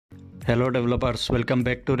Hello developers, welcome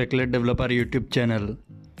back to Reckless Developer YouTube channel.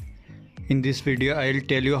 In this video I will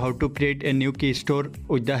tell you how to create a new Keystore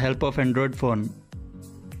with the help of Android phone.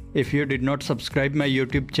 If you did not subscribe my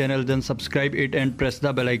YouTube channel, then subscribe it and press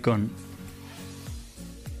the bell icon.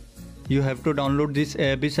 You have to download this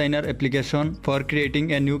AAB Signer application for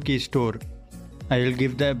creating a new Keystore. I will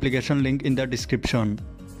give the application link in the description.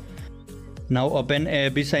 Now open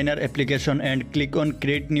AAB Signer application and click on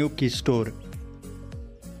Create New Keystore.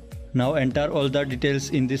 Now enter all the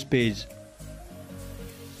details in this page.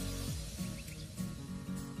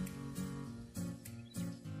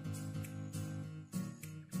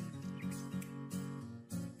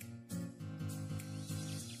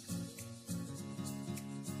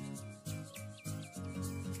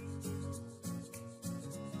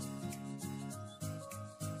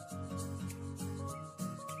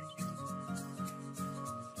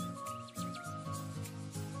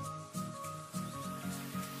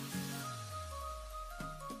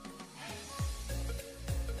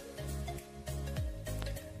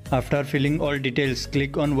 After filling all details,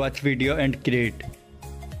 click on Watch Video and Create.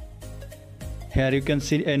 Here you can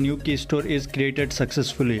see a new Keystore is created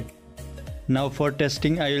successfully. Now for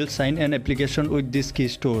testing, I will sign an application with this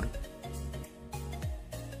Keystore.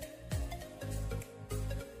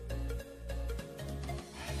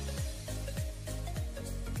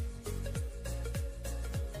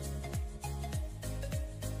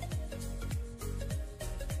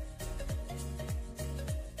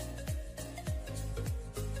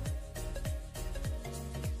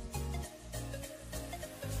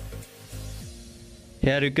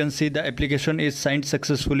 Here you can see the application is signed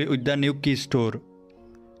successfully with the new Keystore.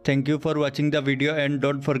 Thank you for watching the video and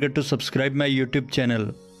don't forget to subscribe my YouTube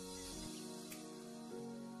channel.